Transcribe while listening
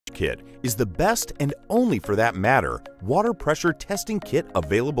Kit is the best and only for that matter water pressure testing kit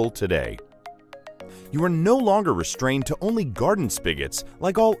available today. You are no longer restrained to only garden spigots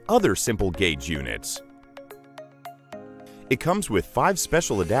like all other simple gauge units. It comes with 5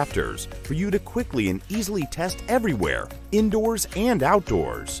 special adapters for you to quickly and easily test everywhere, indoors and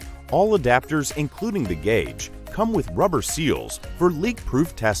outdoors. All adapters, including the gauge, come with rubber seals for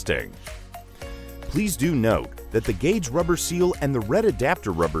leak-proof testing. Please do note that the gauge rubber seal and the red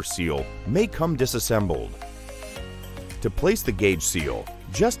adapter rubber seal may come disassembled. To place the gauge seal,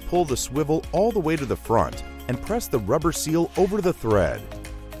 just pull the swivel all the way to the front and press the rubber seal over the thread.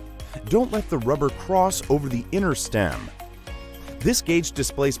 Don't let the rubber cross over the inner stem. This gauge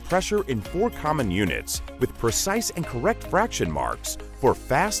displays pressure in 4 common units with precise and correct fraction marks for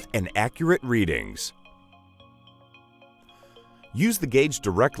fast and accurate readings. Use the gauge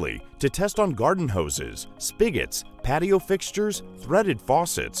directly to test on garden hoses, spigots, patio fixtures, threaded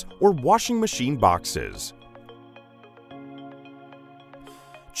faucets, or washing machine boxes.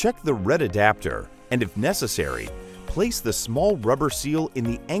 Check the red adapter and, if necessary, place the small rubber seal in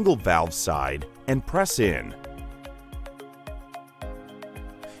the angle valve side and press in.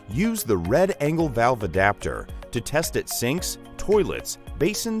 Use the red angle valve adapter to test at sinks, toilets,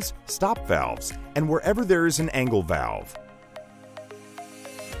 basins, stop valves, and wherever there is an angle valve.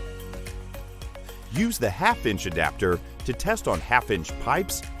 Use the 1/2-inch adapter to test on 1/2-inch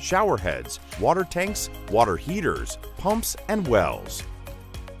pipes, shower heads, water tanks, water heaters, pumps, and wells.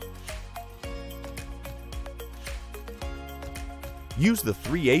 Use the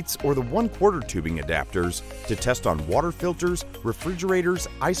 3/8 or the 1/4 tubing adapters to test on water filters, refrigerators,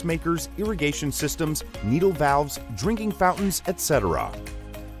 ice makers, irrigation systems, needle valves, drinking fountains, etc.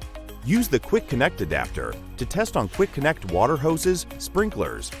 Use the Quick Connect adapter to test on Quick Connect water hoses,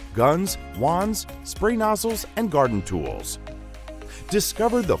 sprinklers, guns, wands, spray nozzles, and garden tools.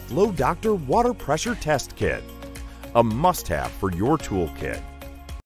 Discover the Flow Doctor Water Pressure Test Kit, a must-have for your toolkit.